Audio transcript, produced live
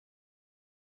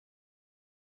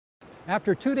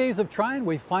After 2 days of trying,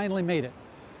 we finally made it.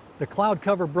 The cloud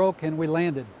cover broke and we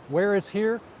landed. Where is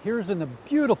here? Here's in the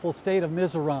beautiful state of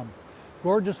Mizoram.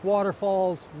 Gorgeous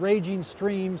waterfalls, raging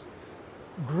streams,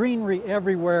 greenery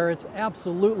everywhere. It's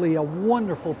absolutely a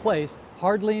wonderful place.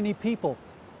 Hardly any people.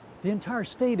 The entire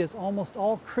state is almost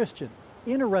all Christian.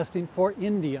 Interesting for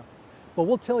India. But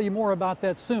we'll tell you more about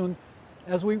that soon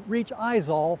as we reach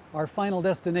Aizawl, our final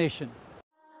destination.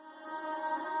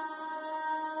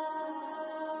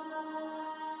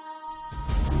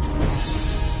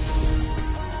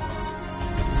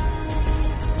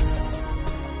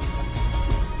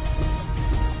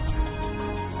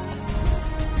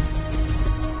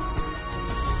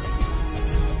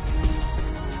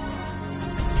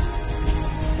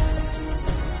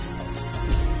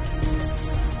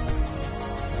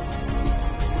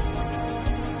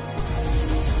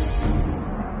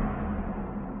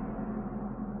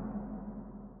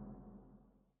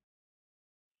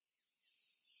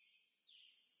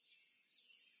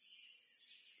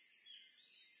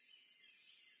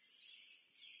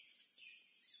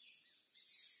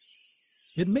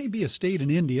 It may be a state in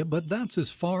India, but that's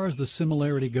as far as the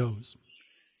similarity goes.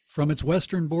 From its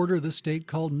western border, this state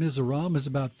called Mizoram is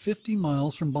about 50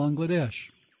 miles from Bangladesh.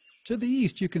 To the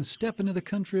east, you can step into the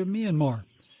country of Myanmar,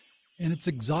 and its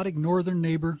exotic northern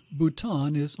neighbor,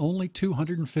 Bhutan, is only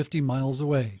 250 miles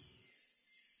away.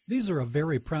 These are a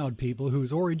very proud people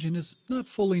whose origin is not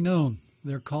fully known.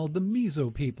 They're called the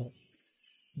Mizo people.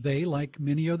 They, like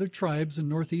many other tribes in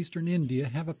northeastern India,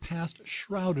 have a past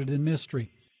shrouded in mystery.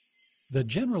 The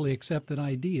generally accepted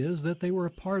idea is that they were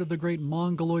a part of the great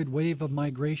Mongoloid wave of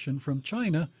migration from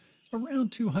China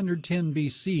around 210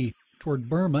 BC toward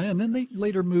Burma, and then they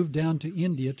later moved down to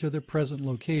India to their present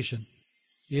location.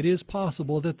 It is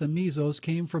possible that the Mizos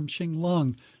came from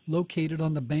Xinglong, located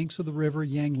on the banks of the river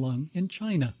Yanglong in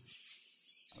China.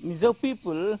 Mizo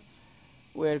people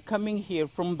were coming here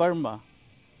from Burma,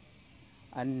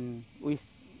 and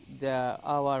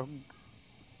our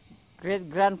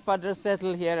great-grandfather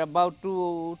settled here about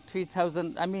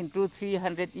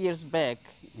 300 years back.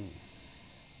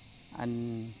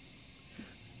 And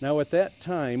now at that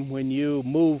time, when you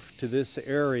moved to this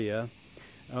area,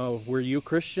 were you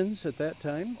Christians at that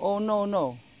time? Oh,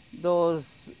 no.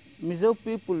 Those Mizo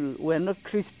people were not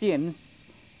Christians.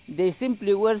 They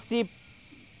simply worship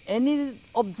any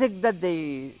object that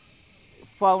they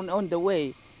found on the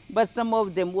way. But some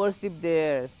of them worship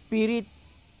their spirit,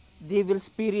 devil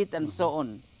spirit, and so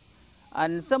on.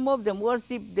 And some of them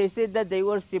worship, they say that they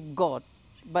worship God.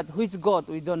 But which God,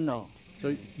 we don't know.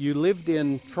 So you lived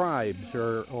in tribes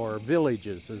or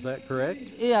villages, is that correct?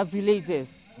 Yeah,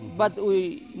 villages. Mm-hmm. But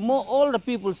all the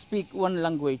people speak one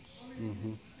language.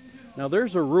 Mm-hmm. Now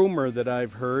there's a rumor that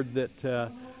I've heard that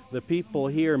the people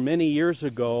here many years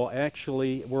ago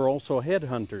actually were also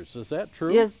headhunters. Is that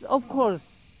true? Yes, of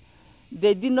course.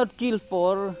 They did not kill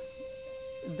for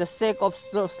the sake of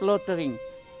slaughtering.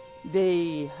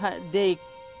 They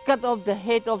cut off the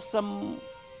head of some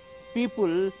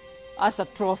people as a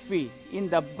trophy in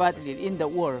the battle, in the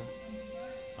war.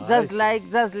 Just like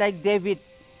David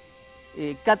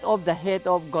cut off the head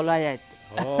of Goliath.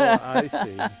 Oh, I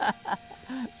see.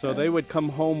 So they would come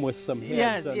home with some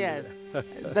heads. Yes.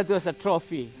 That was a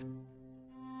trophy.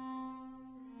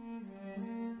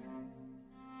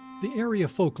 The area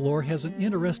folklore has an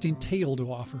interesting tale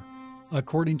to offer.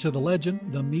 According to the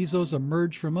legend, the Mizos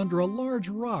emerged from under a large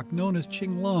rock known as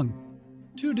Qinglong.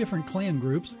 Two different clan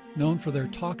groups, known for their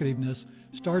talkativeness,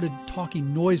 started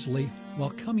talking noisily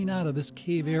while coming out of this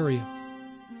cave area.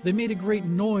 They made a great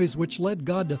noise which led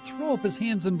God to throw up his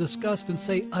hands in disgust and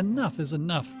say, "Enough is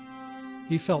enough."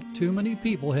 He felt too many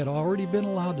people had already been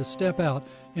allowed to step out,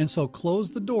 and so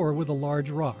closed the door with a large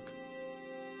rock.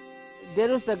 There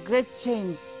was a great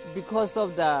change because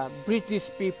of the British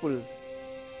people.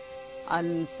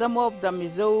 And some of the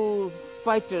Mizo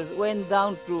fighters went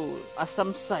down to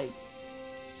Assam side.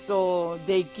 So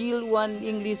they killed one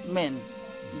Englishman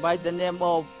by the name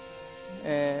of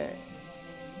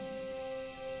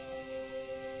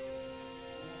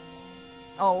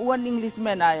one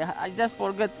Englishman, I just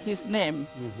forgot his name.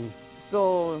 Mm-hmm.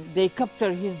 So they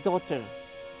captured his daughter.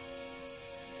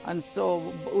 And so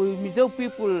Mizo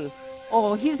people,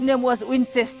 his name was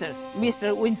Winchester,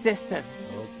 Mr. Winchester.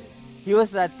 Okay. He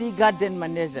was a tea garden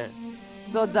manager.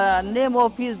 So the name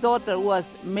of his daughter was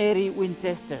Mary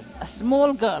Winchester, a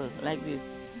small girl like this.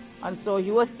 And so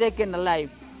he was taken alive.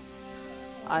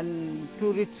 And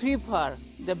to retrieve her,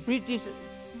 the British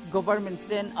government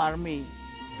sent army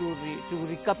to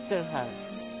recapture her.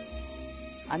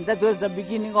 And that was the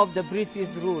beginning of the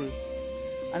British rule.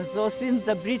 And so since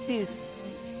the British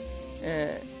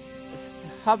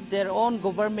have their own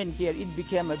government here. It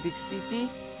became a big city.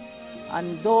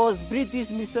 And those British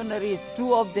missionaries,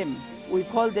 two of them, we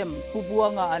call them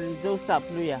Pubuanga and Joseph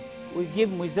Luya. We give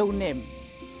Mizo name.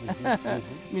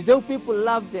 Mizo people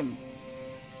love them.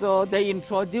 So they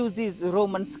introduced this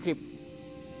Roman script.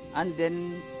 And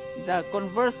then the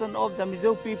conversion of the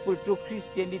Mizo people to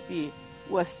Christianity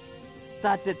was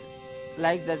started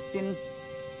like that since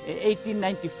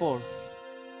 1894.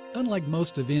 Unlike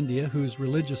most of India, whose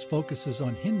religious focus is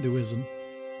on Hinduism,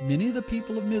 many of the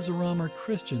people of Mizoram are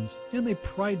Christians, and they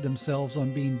pride themselves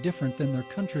on being different than their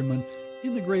countrymen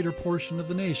in the greater portion of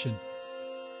the nation.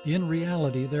 In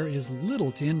reality, there is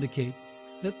little to indicate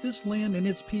that this land and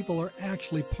its people are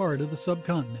actually part of the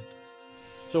subcontinent.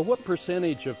 So what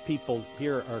percentage of people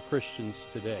here are Christians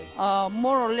today?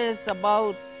 More or less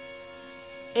about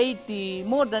 80,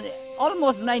 more than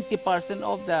almost 90%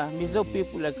 of the Mizo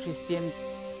people are Christians.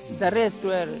 The rest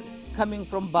were coming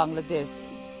from Bangladesh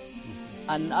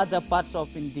and other parts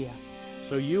of India.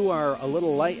 So you are a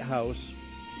little lighthouse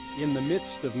in the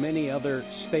midst of many other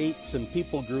states and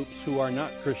people groups who are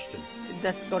not Christians.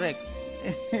 That's correct.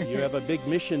 You have a big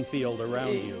mission field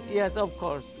around you. Yes, of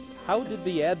course. How did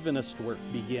the Adventist work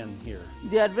begin here?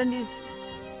 The Adventist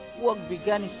work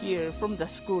began here from the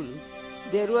school.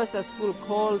 There was a school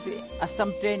called the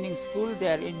Assam Training School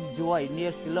there in Juai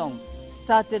near Shillong,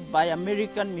 started by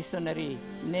American missionary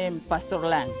named Pastor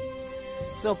Lang.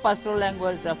 So Pastor Lang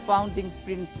was the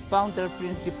founder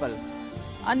principal.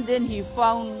 And then he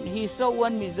saw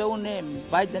one Mizo name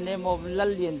by the name of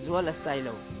Lallian Zwala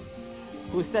Silo,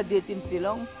 who studied in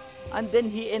Shillong. And then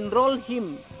he enrolled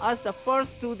him as the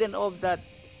first student of that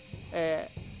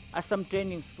Assam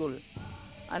Training School.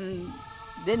 And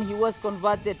then he was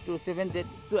converted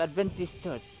to Adventist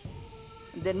Church.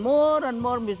 And then more and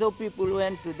more Mizo people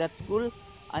went to that school,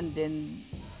 and then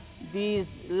these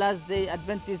last day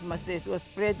Adventist message was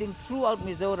spreading throughout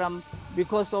Mizoram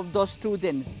because of those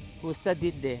students who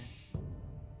studied there.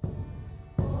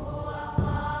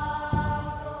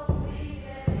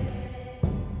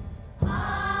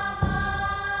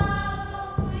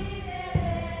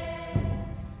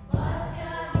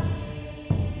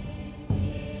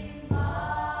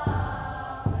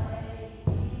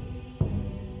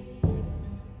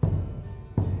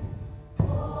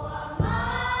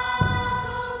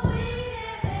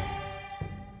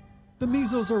 The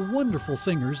Mizos are wonderful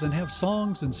singers and have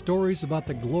songs and stories about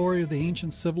the glory of the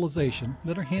ancient civilization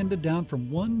that are handed down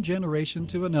from one generation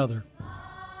to another.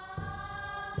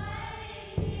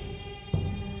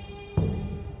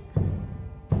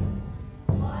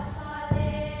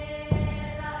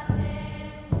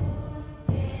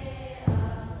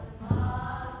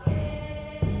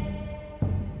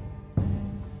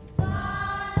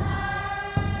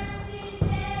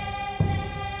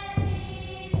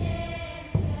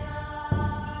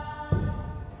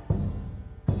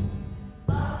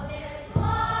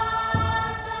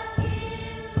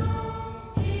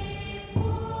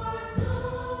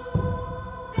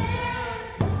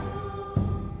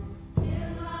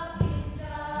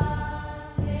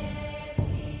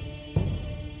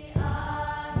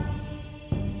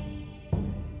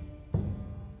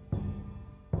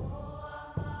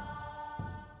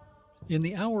 In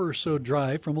the hour or so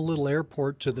drive from a little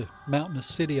airport to the mountainous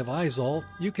city of Aizawl,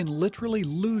 you can literally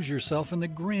lose yourself in the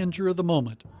grandeur of the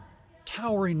moment.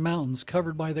 Towering mountains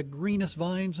covered by the greenest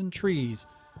vines and trees,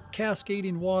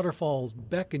 cascading waterfalls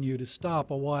beckon you to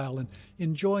stop a while and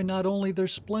enjoy not only their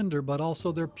splendor but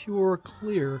also their pure,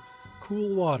 clear,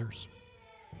 cool waters.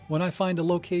 When I find a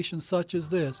location such as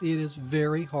this, it is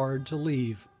very hard to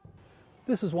leave.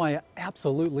 This is why I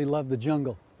absolutely love the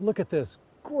jungle. Look at this.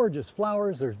 Gorgeous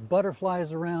flowers, there's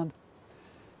butterflies around.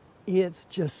 It's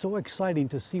just so exciting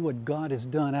to see what God has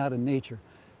done out in nature.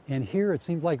 And here it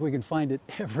seems like we can find it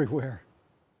everywhere.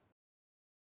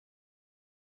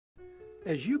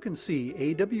 As you can see,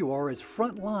 AWR is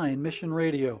frontline mission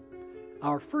radio.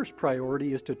 Our first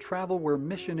priority is to travel where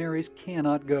missionaries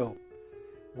cannot go.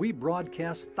 We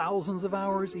broadcast thousands of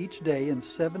hours each day in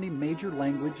 70 major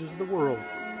languages of the world.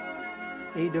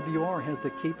 AWR has the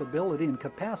capability and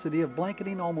capacity of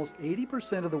blanketing almost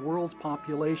 80% of the world's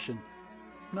population.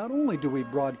 Not only do we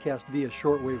broadcast via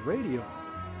shortwave radio,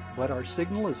 but our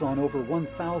signal is on over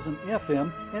 1,000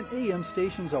 FM and AM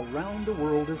stations around the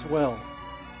world as well.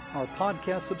 Our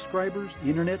podcast subscribers,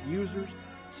 internet users,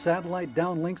 satellite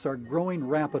downlinks are growing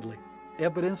rapidly,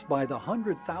 evidenced by the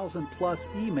 100,000 plus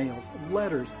emails,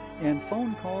 letters, and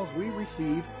phone calls we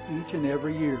receive each and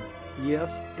every year.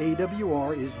 Yes,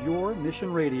 AWR is your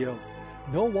mission radio.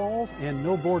 No walls and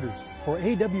no borders. For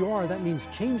AWR, that means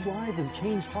change lives and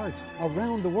change hearts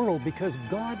around the world because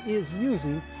God is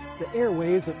using the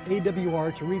airwaves of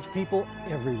AWR to reach people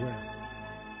everywhere.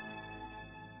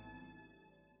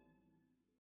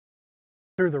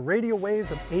 Through the radio waves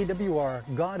of AWR,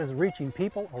 God is reaching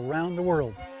people around the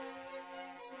world.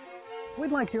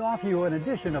 We'd like to offer you an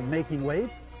edition of Making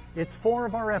Waves. It's 4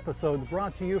 of our episodes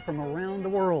brought to you from around the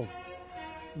world.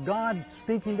 God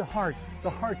speaking to hearts,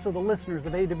 the hearts of the listeners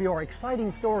of AWR,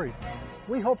 exciting stories.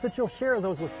 We hope that you'll share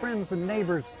those with friends and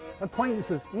neighbors,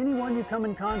 acquaintances, anyone you come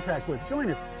in contact with.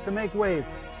 Join us to make waves.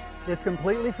 It's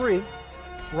completely free.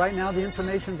 Right now the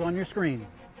information's on your screen.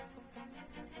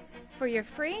 For your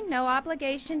free,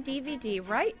 no-obligation DVD,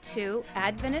 write to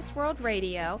Adventist World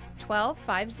Radio,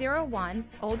 12501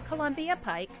 Old Columbia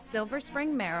Pike, Silver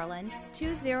Spring, Maryland,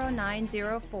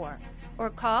 20904, or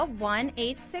call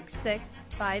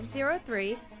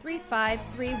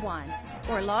 1-866-503-3531,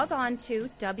 or log on to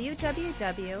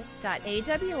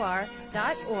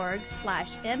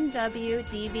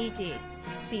www.awr.org/MWDVD.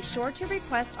 Be sure to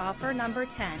request offer number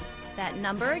 10. That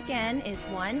number again is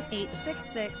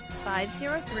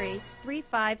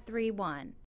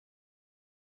 1-866-503-3531.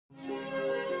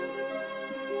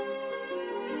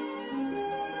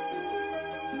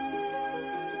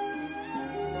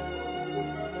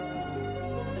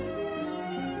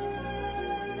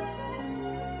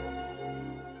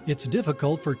 It's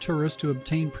difficult for tourists to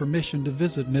obtain permission to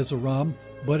visit Mizoram,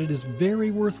 but it is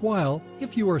very worthwhile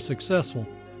if you are successful.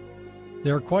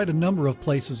 There are quite a number of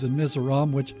places in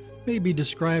Mizoram which may be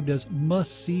described as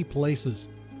must-see places.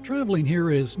 Traveling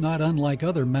here is not unlike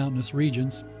other mountainous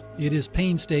regions. It is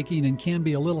painstaking and can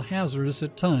be a little hazardous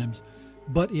at times,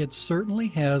 but it certainly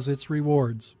has its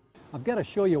rewards. I've got to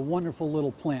show you a wonderful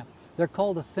little plant. They're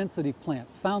called a sensitive plant.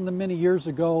 Found them many years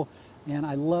ago, and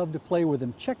I love to play with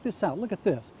them. Check this out. Look at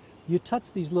this. You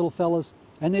touch these little fellas,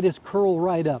 and they just curl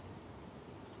right up.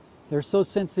 They're so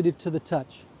sensitive to the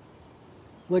touch.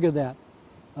 Look at that.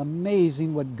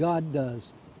 Amazing what God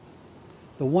does.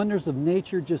 The wonders of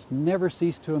nature just never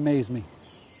cease to amaze me.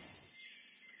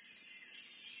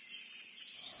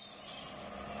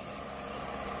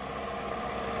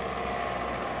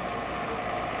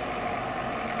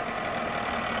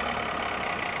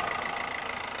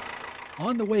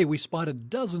 On the way, we spotted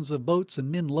dozens of boats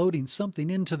and men loading something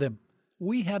into them.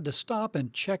 We had to stop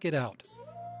and check it out.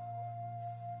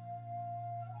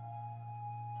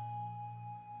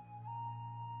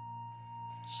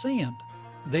 Sand.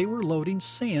 They were loading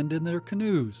sand in their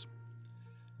canoes.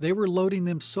 They were loading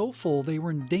them so full they were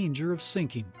in danger of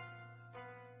sinking.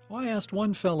 I asked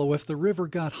one fellow if the river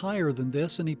got higher than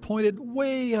this, and he pointed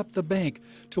way up the bank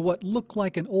to what looked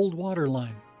like an old water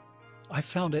line. I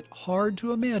found it hard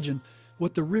to imagine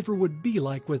what the river would be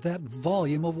like with that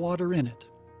volume of water in it.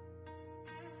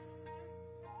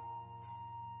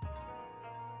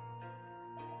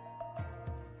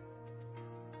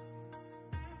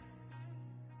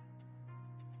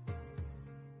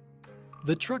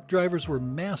 The truck drivers were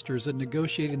masters at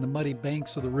negotiating the muddy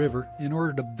banks of the river in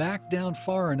order to back down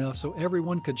far enough so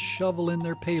everyone could shovel in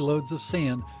their payloads of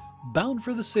sand, bound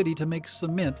for the city to make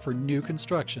cement for new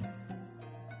construction.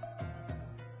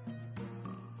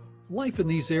 Life in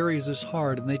these areas is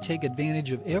hard, and they take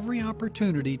advantage of every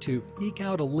opportunity to eke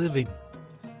out a living.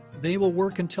 They will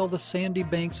work until the sandy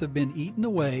banks have been eaten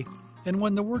away, and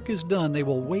when the work is done, they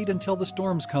will wait until the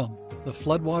storms come, the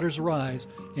floodwaters rise,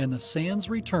 and the sands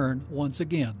return once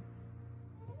again.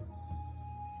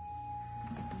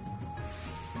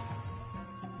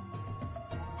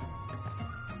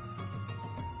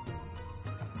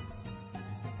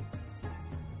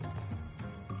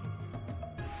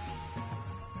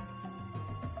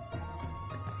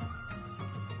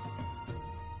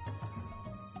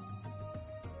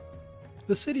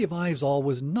 The city of Ayer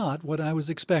was not what I was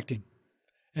expecting.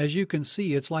 As you can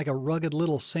see, it's like a rugged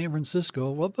little San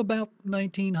Francisco of about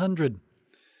 1900.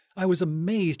 I was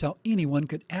amazed how anyone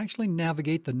could actually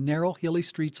navigate the narrow, hilly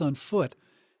streets on foot,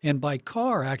 and by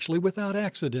car actually without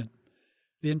accident.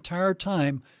 The entire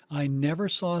time, I never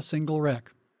saw a single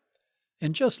wreck.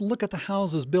 And just look at the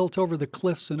houses built over the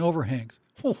cliffs and overhangs.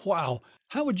 Wow!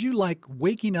 How would you like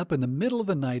waking up in the middle of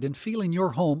the night and feeling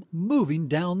your home moving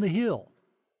down the hill?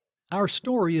 Our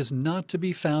story is not to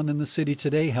be found in the city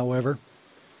today, however.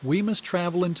 We must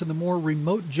travel into the more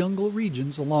remote jungle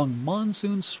regions along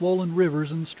monsoon-swollen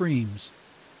rivers and streams.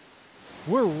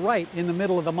 We're right in the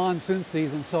middle of the monsoon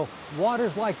season, so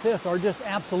waters like this are just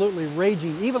absolutely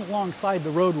raging, even alongside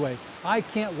the roadway. I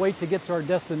can't wait to get to our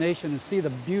destination and see the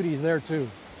beauties there too.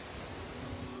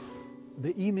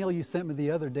 The email you sent me the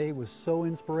other day was so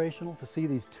inspirational to see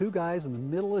these two guys in the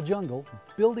middle of the jungle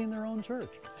building their own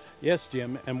church. Yes,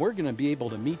 Jim, and we're going to be able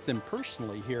to meet them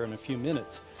personally here in a few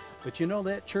minutes. But you know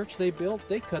that church they built?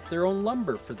 They cut their own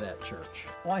lumber for that church.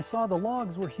 Oh, I saw the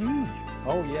logs were huge.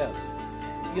 Oh, yes.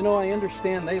 You know, I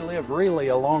understand they live really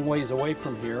a long ways away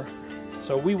from here,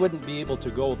 so we wouldn't be able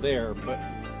to go there, but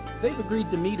they've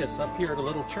agreed to meet us up here at a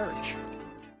little church.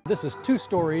 This is two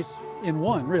stories in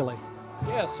one, really.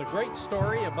 Yes, a great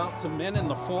story about some men in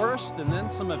the forest and then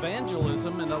some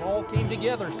evangelism, and it all came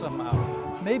together somehow.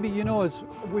 Maybe, you know, as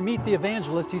we meet the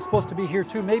evangelist, he's supposed to be here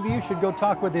too. Maybe you should go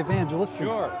talk with the evangelist.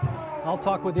 Sure. I'll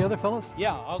talk with the other fellows.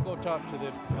 Yeah, I'll go talk to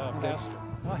the pastor.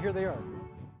 Oh, here they are.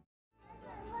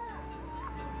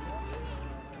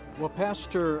 Well,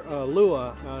 Pastor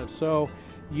Lua, so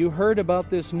you heard about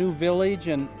this new village,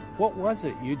 and what was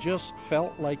it? You just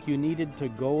felt like you needed to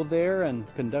go there and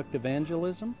conduct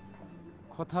evangelism?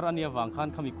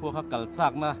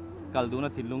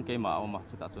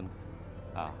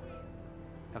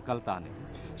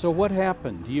 So what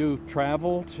happened? You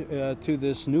traveled to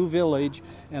this new village,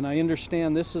 and I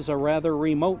understand this is a rather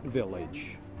remote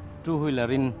village.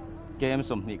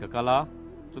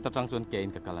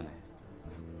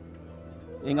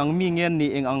 Ing ang mingen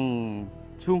ni ing ang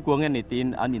chung kuangen ni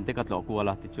tin anin te katlo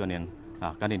kuala ti chuanin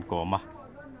kanin koma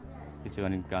ti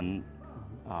chuanin kan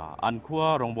an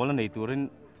khua rong bola nei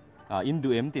turin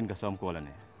indu em tin ka som kuala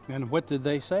ne. And what did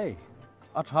they say?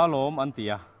 Athalom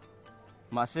antia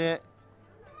ma se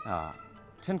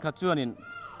ten ka chuanin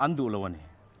andu lawani.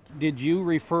 Did you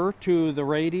refer to the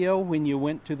radio when you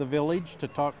went to the village to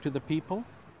talk to the people?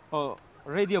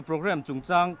 Radio program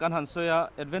chungchang kan han soya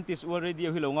Adventist World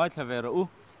Radio hilongai thavera u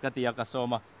katia ka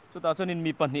soma so ta chonin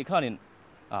mi panni khanin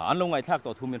anlongai thak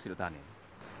to thumin siltani.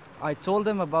 I told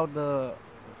them about the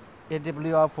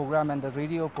AWR program and the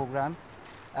radio program,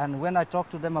 and when I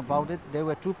talked to them about it, there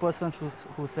were two persons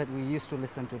who said we used to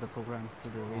listen to the program, to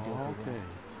the radio program.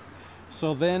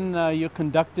 So then you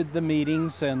conducted the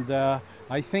meetings, and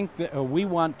I think that we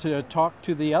want to talk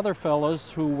to the other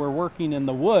fellows who were working in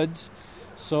the woods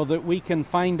so that we can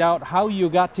find out how you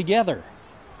got together.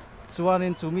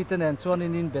 Chuanin chumiten and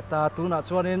chuanin in beta tuna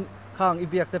chuanin khang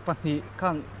ibiak te pahni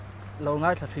khang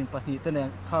longai thathin pahni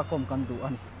tenen kha kom kan du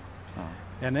an.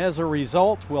 And as a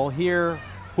result, we'll hear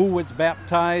who was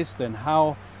baptized and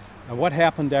how what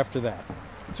happened after that.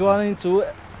 Chuanin chu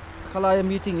khalai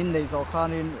meeting in nei zo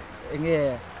khanin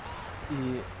enge I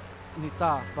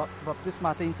nita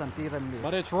baptisma te in santi remli.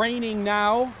 But it's raining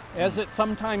now, as it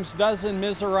sometimes does in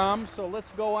Mizoram, so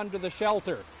let's go under the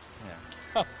shelter.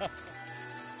 Yeah.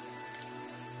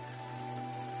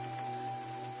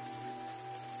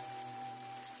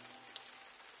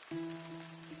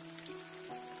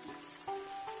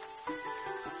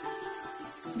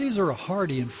 These are a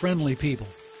hardy and friendly people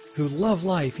who love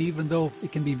life even though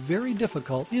it can be very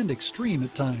difficult and extreme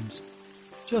at times.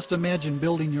 Just imagine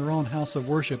building your own house of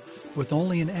worship with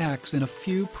only an axe and a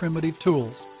few primitive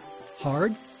tools.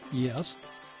 Hard? Yes.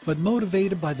 But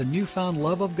motivated by the newfound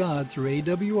love of God through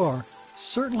AWR,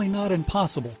 certainly not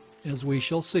impossible, as we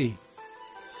shall see.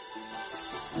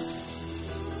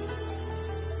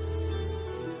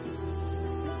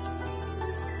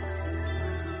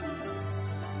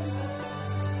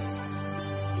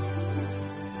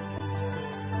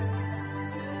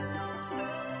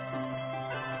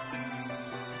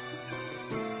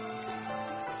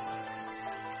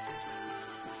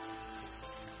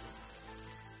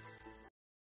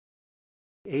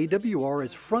 AWR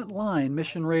is frontline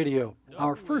mission radio.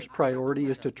 Our first priority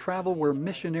is to travel where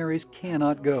missionaries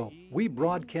cannot go. We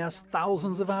broadcast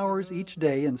thousands of hours each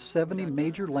day in 70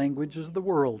 major languages of the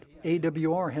world.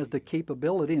 AWR has the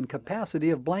capability and capacity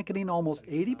of blanketing almost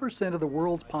 80% of the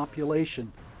world's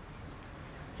population.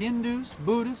 Hindus,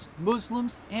 Buddhists,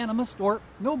 Muslims, animists, or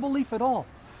no belief at all.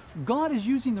 God is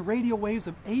using the radio waves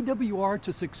of AWR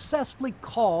to successfully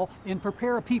call and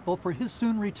prepare a people for His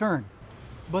soon return.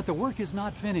 But the work is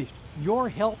not finished. Your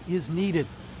help is needed.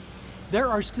 There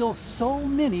are still so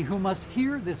many who must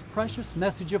hear this precious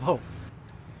message of hope.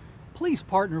 Please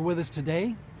partner with us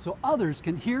today so others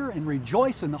can hear and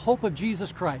rejoice in the hope of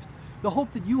Jesus Christ, the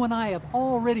hope that you and I have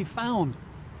already found.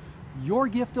 Your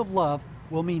gift of love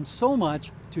will mean so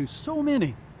much to so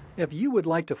many. If you would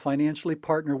like to financially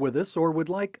partner with us or would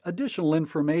like additional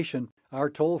information, our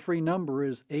toll-free number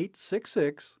is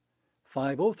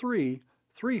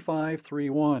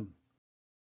 866-503-3531.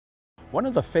 One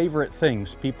of the favorite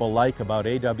things people like about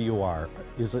AWR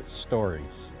is its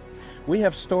stories. We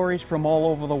have stories from all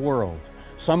over the world.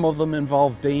 Some of them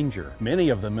involve danger. Many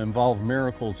of them involve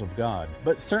miracles of God.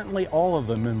 But certainly all of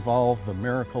them involve the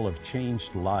miracle of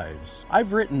changed lives.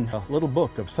 I've written a little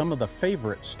book of some of the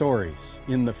favorite stories.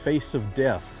 In the Face of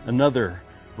Death, another,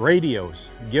 Radios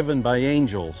Given by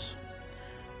Angels,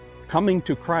 Coming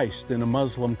to Christ in a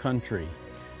Muslim Country,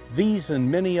 These and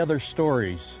many other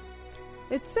stories.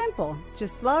 It's simple.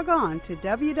 Just log on to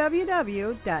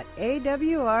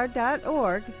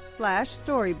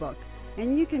www.awr.org/storybook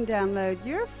and you can download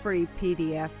your free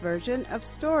PDF version of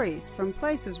stories from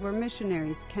places where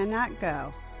missionaries cannot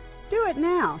go. Do it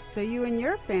now so you and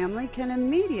your family can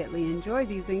immediately enjoy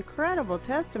these incredible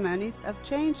testimonies of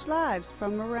changed lives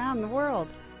from around the world.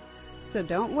 So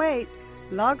don't wait.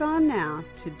 Log on now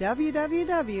to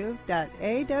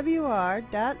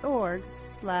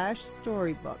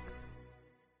www.awr.org/storybook.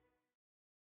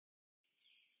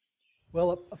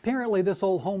 Well, apparently this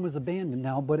old home is abandoned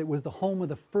now, but it was the home of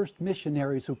the first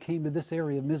missionaries who came to this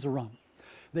area of Mizoram.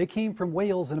 They came from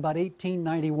Wales in about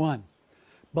 1891.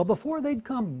 But before they'd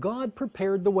come, God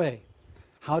prepared the way.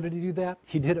 How did he do that?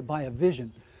 He did it by a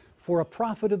vision for a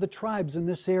prophet of the tribes in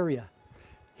this area.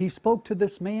 He spoke to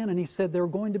this man and he said there were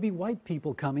going to be white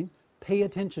people coming. Pay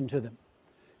attention to them.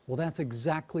 Well, that's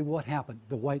exactly what happened.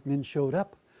 The white men showed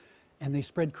up and they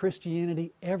spread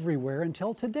Christianity everywhere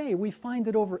until today. We find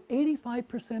that over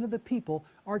 85% of the people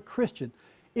are Christian.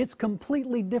 It's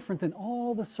completely different than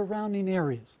all the surrounding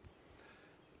areas.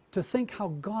 To think how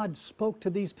God spoke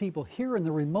to these people here in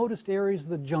the remotest areas of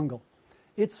the jungle.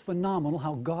 It's phenomenal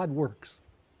how God works.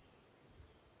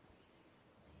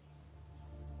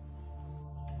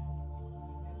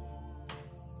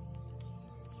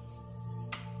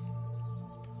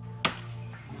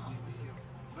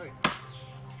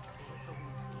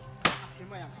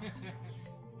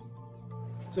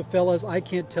 So fellas, I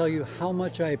can't tell you how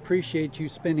much I appreciate you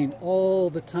spending all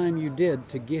the time you did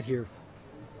to get here.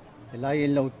 They spent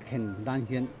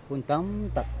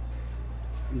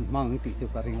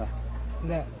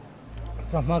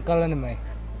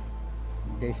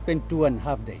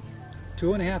 2.5 days.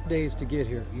 2.5 days to get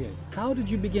here. Yes. How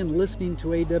did you begin listening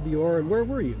to AWR and where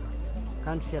were you?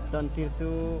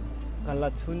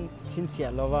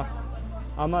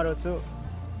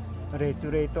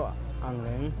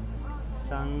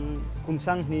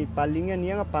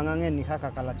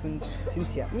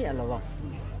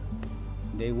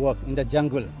 They work in the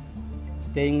jungle,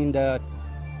 staying in the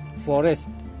forest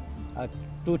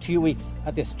 2-3 weeks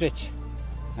at a stretch,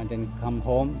 and then come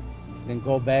home, then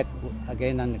go back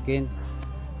again and again.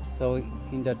 So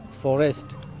in the forest,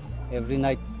 every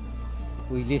night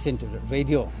we listen to the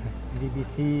radio.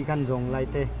 BBC kan zong lai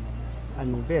te,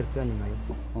 an ber san mai.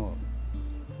 Oh,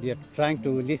 they are trying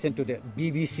to listen to the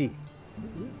BBC.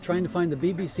 Trying to find the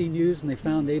BBC News and they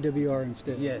found AWR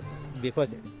instead. Yes,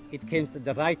 because it came to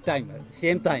the right time,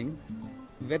 same time,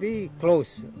 very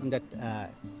close on that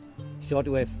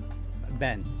shortwave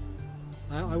band.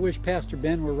 I wish Pastor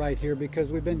Ben were right here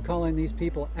because we've been calling these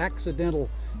people accidental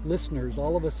listeners.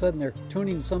 All of a sudden they're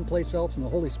tuning someplace else and the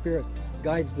Holy Spirit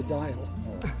guides the dial.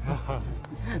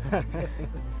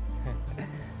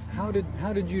 How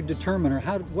did you determine, or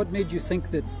what made you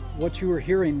think that what you were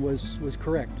hearing was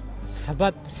correct?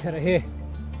 Sabat sarahe,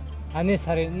 ani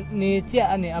sari ni cia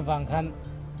ani avangkan,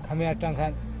 kami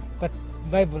atangkan, but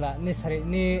Bible ni sari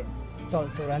ni sol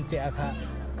turanti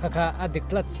kaka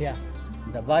adiklat cia.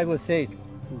 The Bible says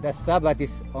the Sabbath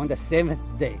is on the 7th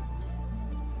day.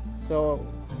 So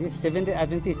these Seventh-day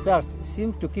Adventists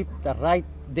seem to keep the right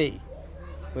day,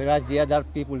 whereas the other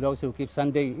people, those who keep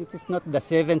Sunday, it is not the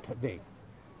 7th day.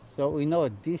 So we know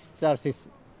this church is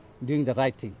doing the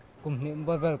right thing. Kumni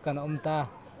Bible kan umta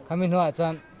kami nuat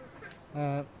chan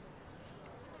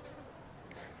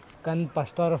kan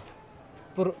pastor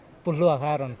purlu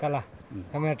akaron kala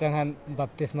kami atangkan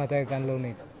baptisma tay kan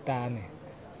luni taane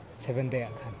 7 day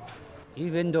akan.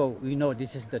 Even though we know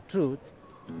this is the truth,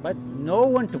 but no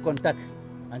one to contact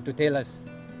and to tell us.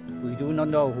 We do not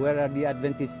know where are the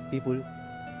Adventist people,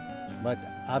 but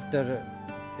after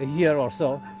a year or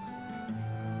so,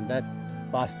 that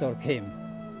pastor came,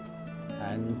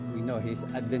 and we know he's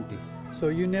Adventist. So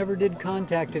you never did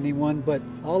contact anyone, but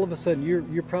all of a sudden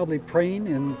you're probably praying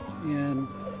and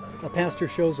a pastor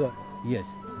shows up. Yes.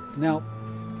 Now,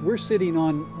 we're sitting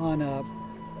on a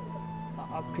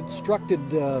constructed,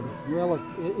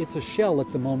 it's a shell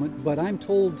at the moment, but I'm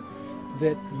told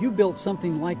that you built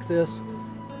something like this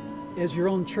as your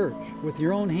own church, with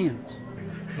your own hands.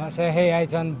 Masahe ay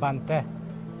chan bante.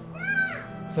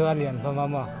 So alien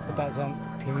famama kita chan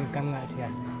tingkan nga siya.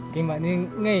 Kima ni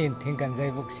ngayon tingkan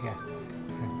zay buk siya.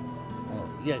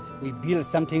 Yes, we built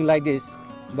something like this,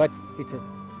 but it's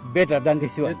better than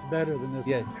this one. It's better than this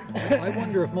yes. one. I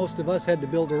wonder if most of us had to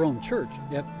build our own church,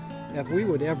 if we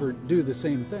would ever do the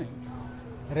same thing.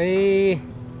 Re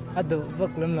adu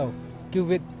baklum lo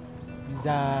cubit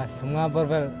za sunga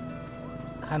borbel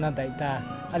khana daita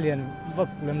alien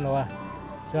baklum lo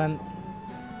san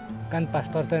kan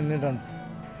pastor ten min ron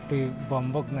pi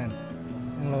bombok nan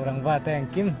ang lorang bata ang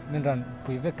kim minron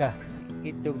puiveka.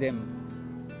 It took them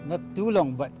not too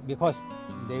long, but because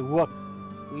they worked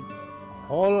with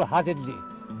wholeheartedly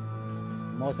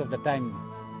most of the time,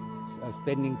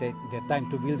 spending their time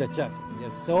to build a church.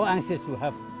 They're so anxious to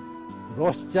have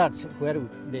Ghost Church where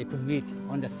they could meet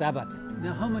on the Sabbath.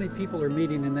 Now, how many people are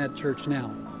meeting in that church now?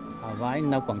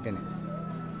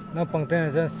 No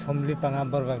pangtena sa somli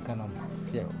pangambar welcome.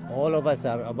 Yeah, all of us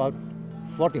are about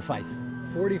 45.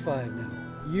 45 now.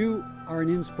 You are an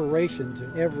inspiration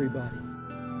to everybody.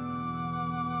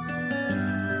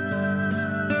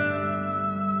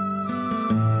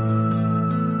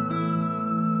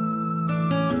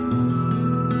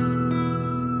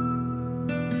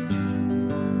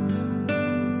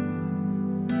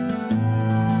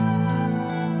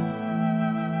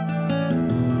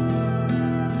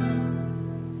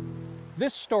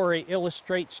 This story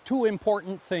illustrates two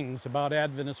important things about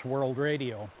Adventist World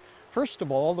Radio. First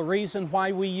of all, the reason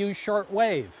why we use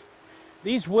shortwave.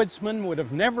 These woodsmen would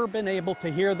have never been able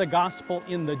to hear the gospel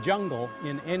in the jungle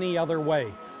in any other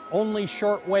way. Only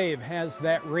shortwave has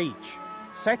that reach.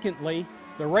 Secondly,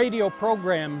 the radio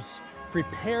programs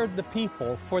prepared the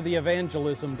people for the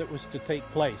evangelism that was to take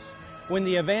place. When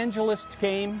the evangelists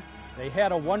came, they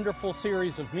had a wonderful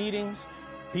series of meetings.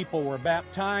 People were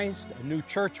baptized, a new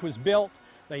church was built.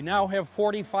 They now have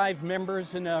 45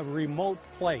 members in a remote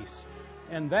place.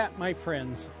 And that, my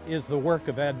friends, is the work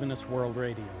of Adventist World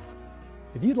Radio.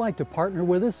 If you'd like to partner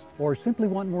with us or simply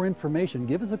want more information,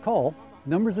 give us a call.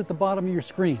 Numbers at the bottom of your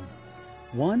screen.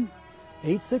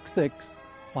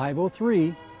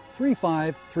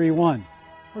 1-866-503-3531.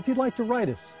 Or if you'd like to write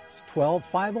us, it's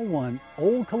 12501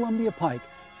 Old Columbia Pike,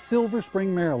 Silver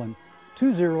Spring, Maryland,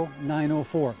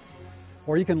 20904.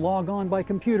 Or you can log on by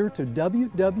computer to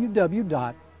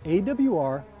www.awr.org.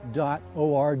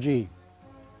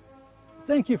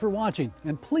 Thank you for watching,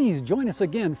 and please join us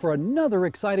again for another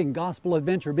exciting gospel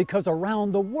adventure, because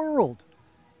around the world,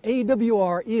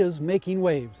 AWR is making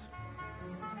waves.